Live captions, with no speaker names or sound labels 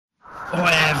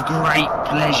I have great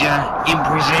pleasure in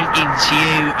presenting to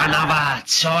you another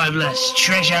timeless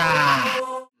treasure.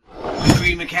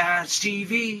 Dreamer Cards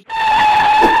TV.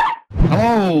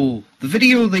 Hello! The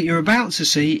video that you're about to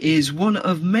see is one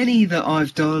of many that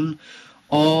I've done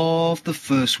of the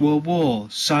First World War.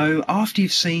 So after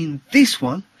you've seen this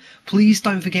one, please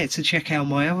don't forget to check out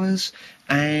my others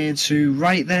and to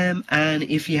rate them, and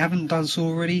if you haven't done so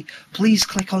already, please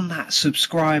click on that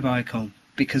subscribe icon,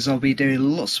 because I'll be doing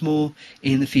lots more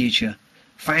in the future.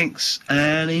 Thanks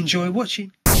and enjoy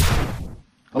watching.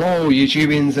 Hello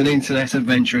YouTubians and internet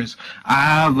adventurers. I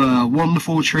have a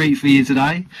wonderful treat for you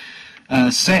today.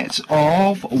 A set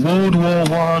of World War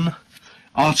I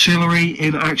artillery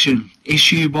in action,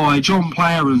 issued by John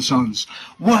Player and Sons,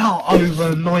 well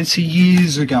over 90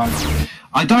 years ago.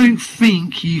 I don't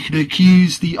think you can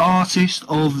accuse the artist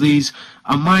of these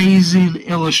amazing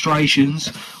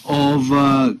illustrations of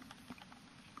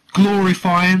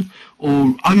glorifying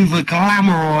or over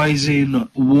glamorizing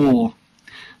war.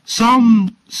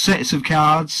 Some sets of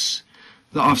cards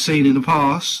that I've seen in the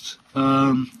past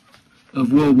of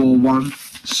World War I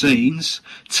scenes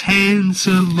tend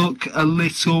to look a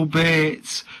little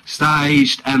bit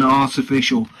staged and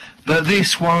artificial, but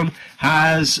this one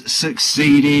has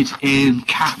succeeded in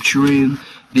capturing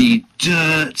the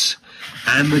dirt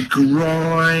and the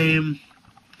grime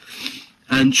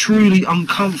and truly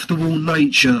uncomfortable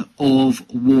nature of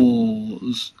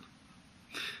wars.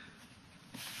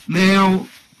 Now,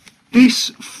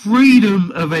 this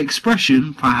freedom of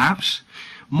expression, perhaps,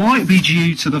 might be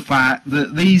due to the fact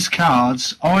that these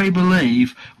cards, I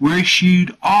believe, were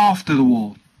issued after the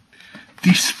war.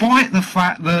 Despite the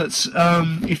fact that,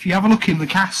 if you have a look in the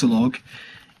catalogue,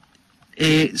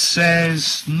 it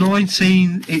says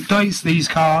it dates these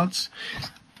cards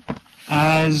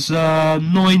as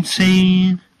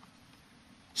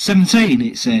 1917,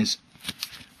 it says.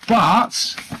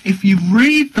 But if you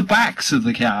read the backs of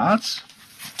the cards,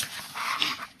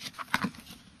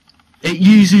 it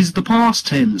uses the past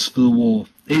tense for the war.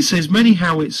 It says many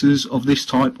howitzers of this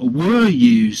type were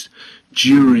used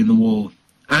during the war.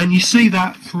 And you see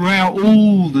that throughout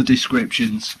all the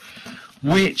descriptions,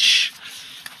 which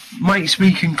makes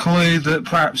me conclude that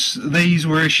perhaps these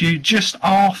were issued just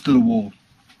after the war.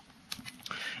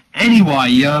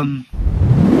 Anyway,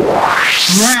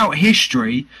 throughout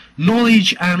history,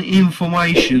 knowledge and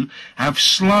information have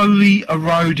slowly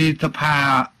eroded the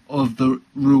power of the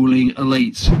ruling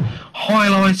elites,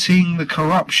 highlighting the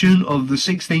corruption of the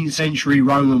 16th century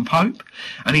Roman Pope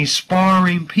and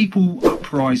inspiring people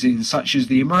uprisings such as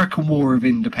the American War of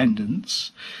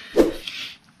Independence,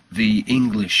 the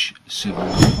English Civil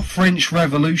War, French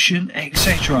Revolution,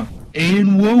 etc.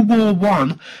 In World War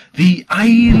I, the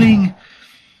ailing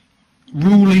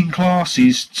ruling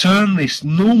classes turned this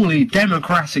normally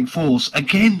democratic force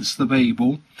against the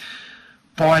people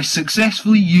by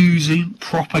successfully using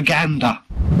propaganda.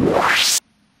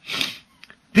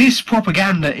 This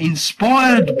propaganda,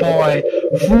 inspired by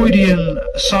Freudian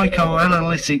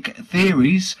psychoanalytic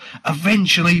theories,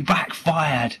 eventually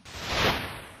backfired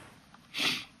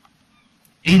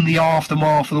in the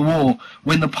aftermath of the war,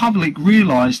 when the public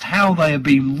realised how they had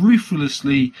been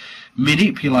ruthlessly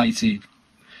manipulated.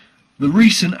 The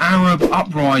recent Arab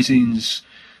uprisings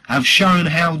have shown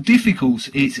how difficult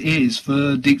it is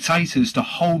for dictators to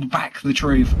hold back the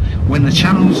truth when the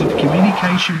channels of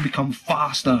communication become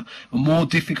faster and more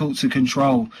difficult to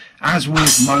control, as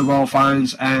with mobile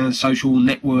phones and social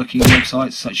networking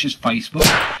websites such as Facebook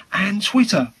and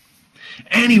Twitter.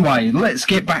 Anyway, let's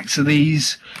get back to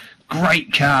these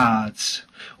great cards.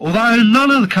 Although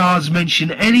none of the cards mention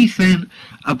anything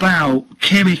about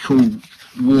chemical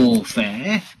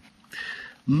warfare,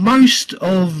 most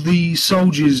of the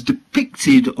soldiers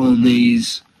depicted on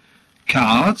these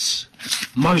cards,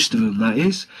 most of them that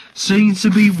is, seem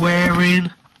to be wearing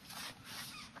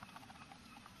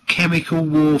chemical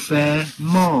warfare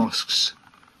masks,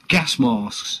 gas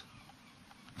masks,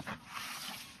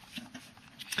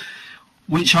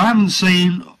 which I haven't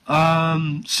seen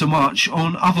so much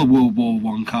on other World War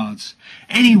I cards.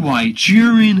 Anyway,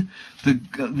 during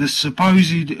the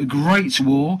supposed Great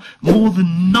War, more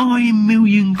than 9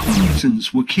 million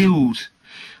combatants were killed,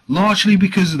 largely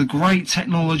because of the great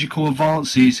technological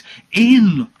advances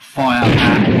in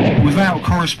firepower without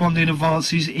corresponding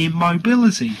advances in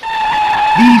mobility.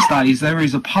 These days there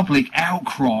is a public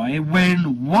outcry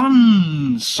when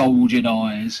one soldier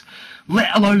dies, let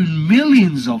alone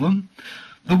millions of them.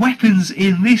 The weapons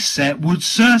in this set would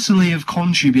certainly have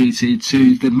contributed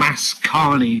to the mass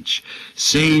carnage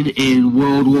seen in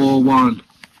World War I.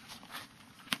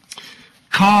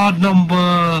 Card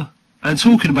number, and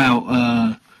talking about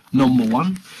number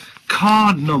one,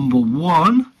 card number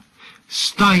 1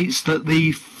 states that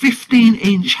the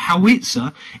 15-inch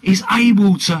Howitzer is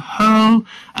able to hurl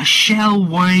a shell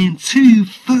weighing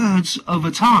 2/3 of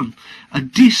a ton, a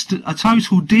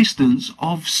total distance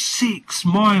of 6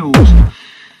 miles.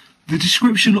 The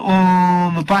description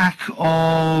on the back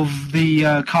of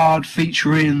the card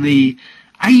featuring the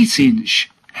 8-inch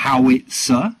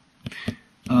Howitzer,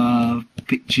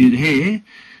 pictured here,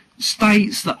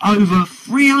 states that over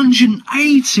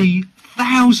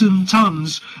 380,000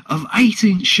 tons of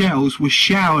 8-inch shells were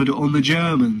showered on the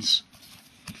Germans.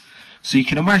 So you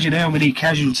can imagine how many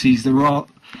casualties there were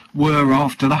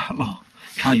after that lot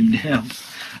came down.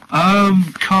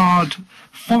 Card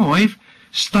 5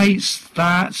 states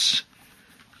that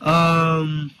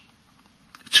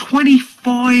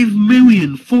 25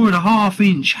 million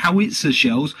 4.5-inch Howitzer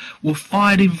shells were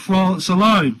fired in France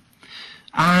alone.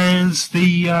 As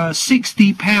the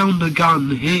 60-pounder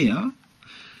gun here,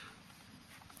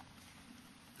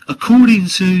 according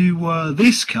to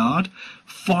this card,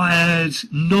 fired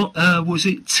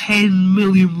 10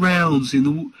 million rounds in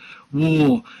the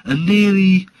war, and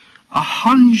nearly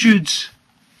 100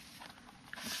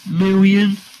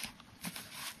 million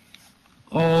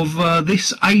of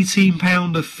this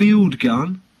 18-pounder field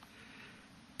gun.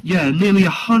 Yeah, nearly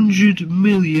 100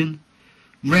 million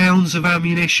rounds of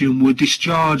ammunition were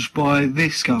discharged by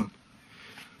this gun.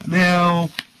 Now,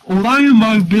 although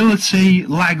mobility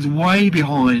lagged way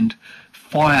behind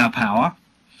firepower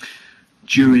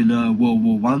during World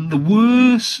War I,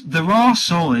 there are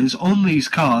signs on these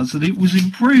cards that it was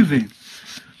improving.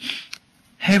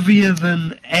 Heavier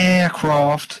than air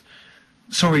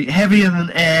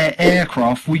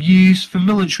aircraft were used for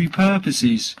military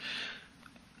purposes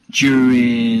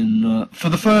for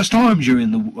the first time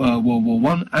during the World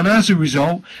War I, and as a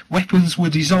result, weapons were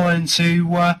designed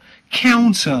to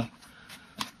counter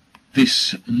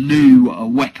this new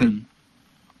weapon,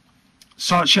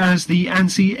 such as the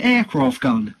anti-aircraft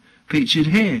gun pictured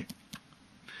here.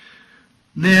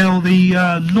 Now the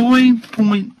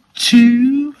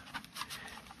 9.2,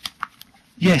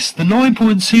 yes, the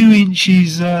 9.2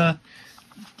 inches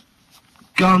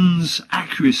gun's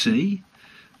accuracy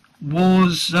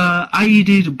was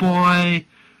aided by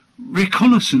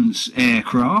reconnaissance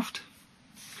aircraft,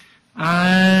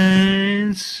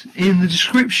 and in the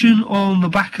description on the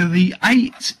back of the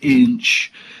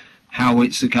 8-inch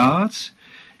Howitzer cards,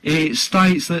 it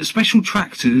states that special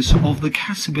tractors of the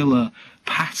Caterpillar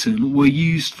pattern were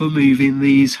used for moving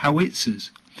these Howitzers.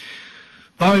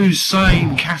 Those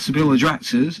same Caterpillar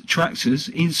tractors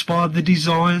inspired the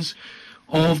designs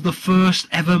of the first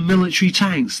ever military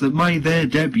tanks that made their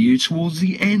debut towards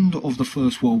the end of the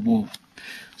First World War.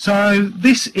 So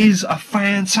this is a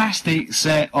fantastic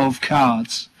set of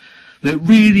cards that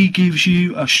really gives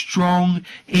you a strong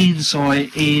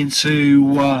insight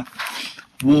into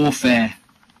warfare.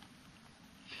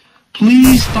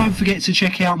 Please don't forget to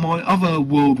check out my other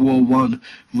World War I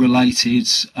related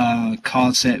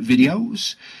card set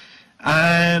videos.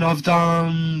 And I've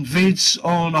done vids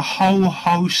on a whole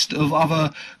host of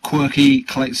other quirky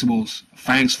collectibles.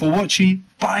 Thanks for watching.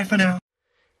 Bye for now.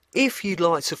 If you'd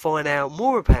like to find out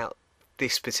more about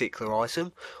this particular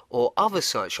item or other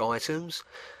such items,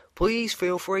 please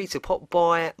feel free to pop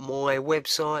by my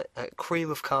website at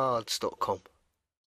creamofcards.com.